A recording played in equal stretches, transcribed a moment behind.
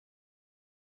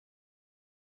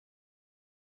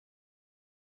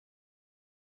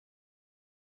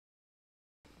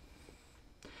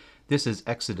This is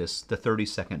Exodus, the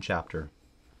 32nd chapter.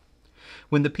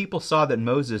 When the people saw that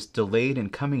Moses delayed in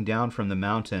coming down from the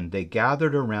mountain, they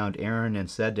gathered around Aaron and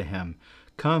said to him,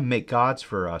 "Come, make gods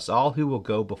for us, all who will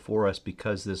go before us,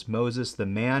 because this Moses, the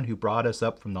man who brought us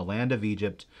up from the land of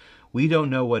Egypt, we don't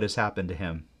know what has happened to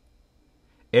him."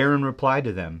 Aaron replied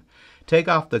to them, "Take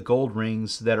off the gold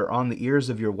rings that are on the ears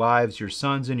of your wives, your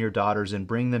sons, and your daughters, and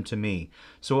bring them to me."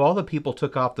 So all the people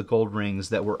took off the gold rings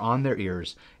that were on their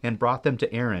ears and brought them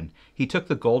to Aaron. He took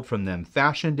the gold from them,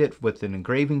 fashioned it with an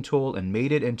engraving tool, and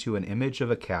made it into an image of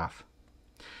a calf.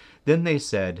 Then they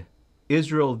said,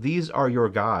 "Israel, these are your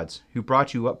gods, who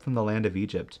brought you up from the land of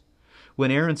Egypt."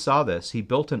 When Aaron saw this, he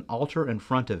built an altar in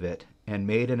front of it and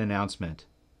made an announcement.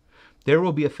 "There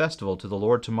will be a festival to the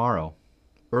Lord tomorrow."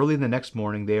 Early the next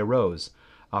morning they arose,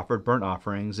 offered burnt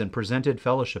offerings, and presented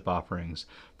fellowship offerings.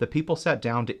 The people sat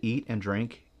down to eat and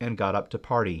drink and got up to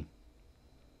party.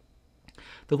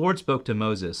 The Lord spoke to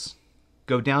Moses,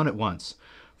 "Go down at once,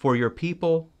 for your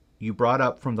people you brought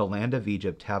up from the land of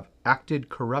Egypt have acted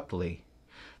corruptly.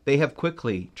 They have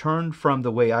quickly turned from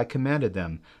the way I commanded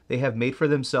them. They have made for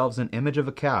themselves an image of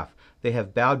a calf. They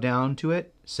have bowed down to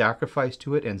it, sacrificed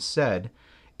to it, and said,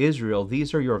 'Israel,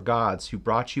 these are your gods who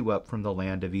brought you up from the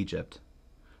land of Egypt.'"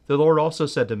 The Lord also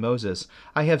said to Moses,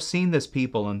 "I have seen this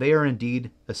people, and they are indeed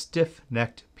a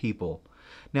stiff-necked people.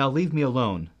 Now leave me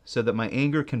alone, so that my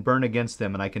anger can burn against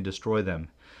them and I can destroy them.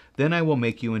 Then I will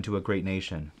make you into a great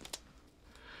nation."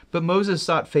 But Moses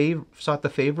sought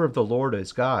the favor of the Lord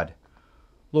his God.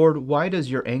 "Lord, why does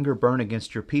your anger burn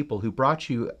against your people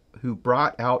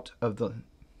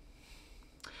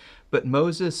But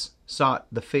Moses sought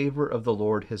the favor of the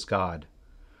Lord his God.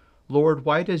 "Lord,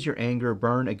 why does your anger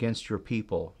burn against your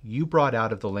people you brought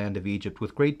out of the land of Egypt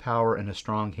with great power and a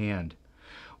strong hand?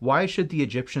 Why should the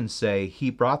Egyptians say, 'He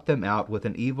brought them out with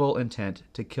an evil intent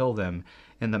to kill them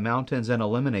in the mountains and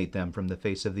eliminate them from the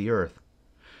face of the earth'?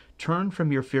 Turn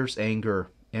from your fierce anger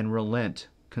and relent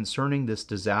concerning this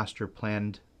disaster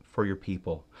planned for your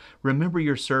people. Remember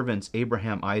your servants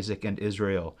Abraham, Isaac, and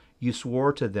Israel. You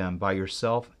swore to them by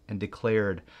yourself and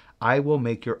declared, 'I will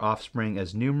make your offspring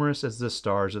as numerous as the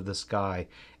stars of the sky,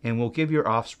 and will give your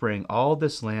offspring all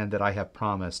this land that I have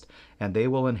promised, and they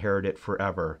will inherit it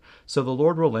forever.' So the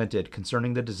Lord relented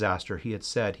concerning the disaster he had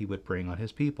said he would bring on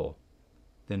his people.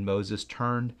 Then Moses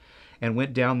turned and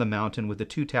went down the mountain with the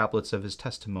 2 tablets of his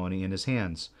testimony in his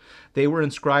hands. They were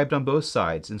inscribed on both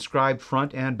sides, inscribed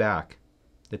front and back.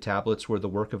 The tablets were the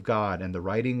work of God, and the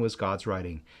writing was God's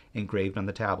writing, engraved on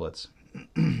the tablets.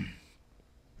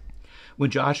 When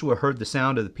Joshua heard the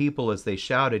sound of the people as they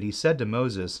shouted, he said to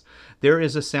Moses, "There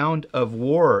is a sound of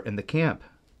war in the camp."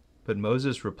 But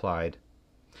Moses replied,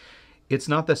 "It's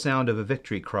not the sound of a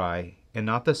victory cry, and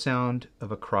not the sound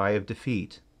of a cry of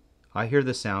defeat. I hear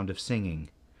the sound of singing."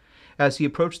 As he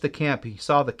approached the camp, he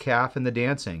saw the calf and the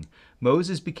dancing.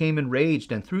 Moses became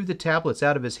enraged and threw the tablets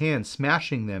out of his hand,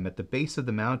 smashing them at the base of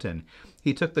the mountain.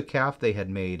 He took the calf they had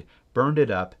made, burned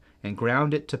it up, and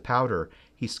ground it to powder.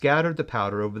 He scattered the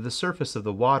powder over the surface of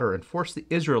the water and forced the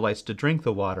Israelites to drink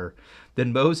the water.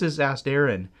 Then Moses asked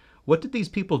Aaron, "What did these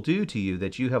people do to you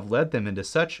that you have led them into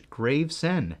such grave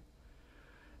sin?"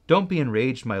 "Don't be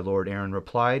enraged, my lord," Aaron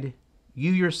replied.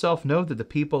 "You yourself know that the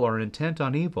people are intent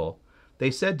on evil. They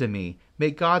said to me,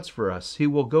 'Make gods for us, who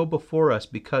will go before us,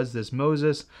 because this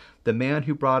Moses, the man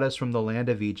who brought us from the land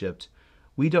of Egypt,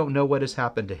 we don't know what has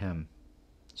happened to him.'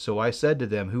 So I said to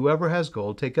them, 'Whoever has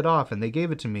gold, take it off,' and they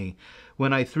gave it to me.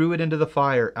 When I threw it into the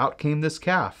fire, out came this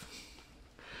calf."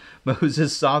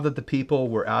 Moses saw that the people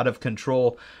were out of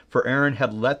control, for Aaron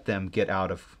had let them get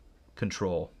out of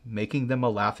control, making them a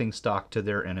laughingstock to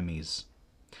their enemies.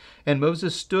 And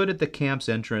Moses stood at the camp's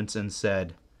entrance and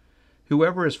said,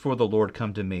 "Whoever is for the Lord,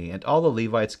 come to me." And all the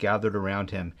Levites gathered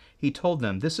around him. He told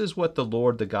them, "This is what the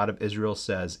Lord, the God of Israel,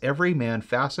 says. Every man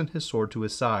fasten his sword to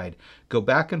his side. Go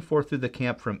back and forth through the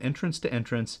camp from entrance to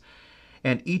entrance,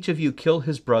 and each of you kill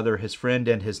his brother, his friend,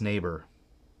 and his neighbor."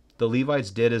 The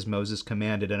Levites did as Moses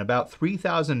commanded, and about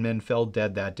 3,000 men fell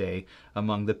dead that day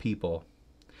among the people.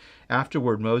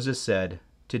 Afterward Moses said,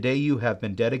 "Today you have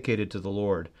been dedicated to the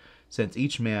Lord, since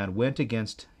each man went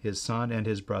against his son and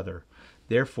his brother.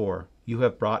 Therefore, you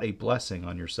have brought a blessing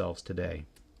on yourselves today."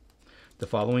 The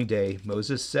following day,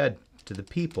 Moses said to the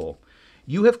people,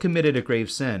 "You have committed a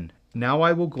grave sin. Now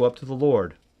I will go up to the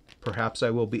Lord. Perhaps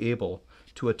I will be able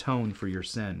to atone for your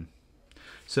sin."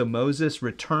 So Moses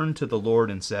returned to the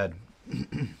Lord and said,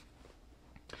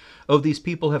 "Oh, these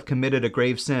people have committed a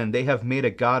grave sin. They have made a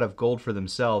god of gold for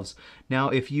themselves. Now,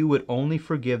 if you would only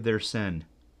forgive their sin,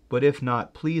 but if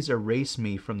not, please erase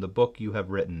me from the book you have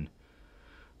written."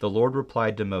 The Lord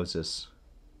replied to Moses,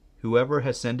 "Whoever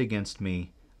has sinned against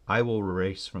me, I will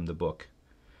erase from the book.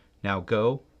 Now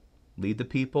go, lead the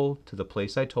people to the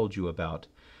place I told you about.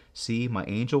 See, my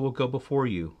angel will go before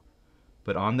you.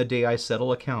 But on the day I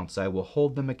settle accounts, I will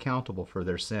hold them accountable for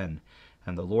their sin.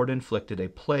 And the Lord inflicted a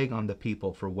plague on the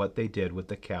people for what they did with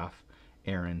the calf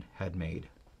Aaron had made.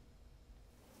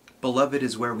 Beloved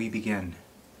is where we begin.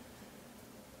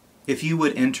 If you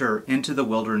would enter into the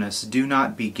wilderness, do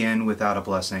not begin without a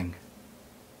blessing.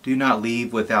 Do not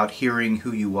leave without hearing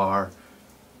who you are.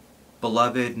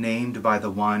 Beloved, named by the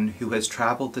one who has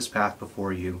traveled this path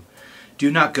before you.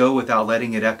 Do not go without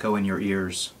letting it echo in your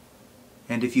ears.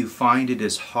 And if you find it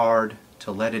is hard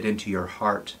to let it into your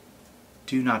heart,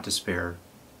 do not despair.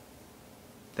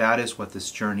 That is what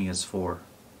this journey is for.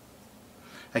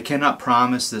 I cannot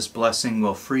promise this blessing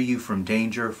will free you from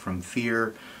danger, from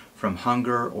fear, from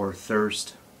hunger or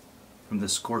thirst, from the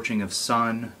scorching of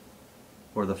sun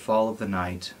or the fall of the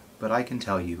night, but I can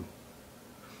tell you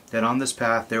that on this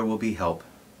path there will be help.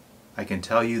 I can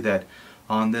tell you that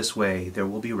on this way there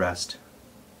will be rest.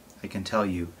 I can tell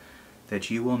you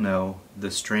that you will know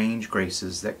the strange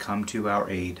graces that come to our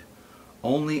aid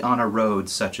only on a road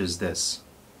such as this,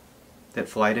 that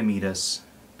fly to meet us,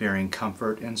 bearing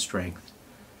comfort and strength,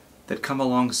 that come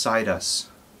alongside us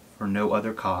for no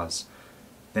other cause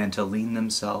than to lean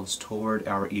themselves toward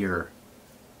our ear,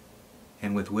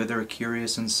 and with wither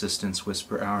curious insistence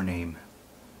whisper our name,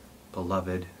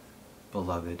 beloved,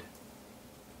 beloved,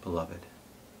 beloved.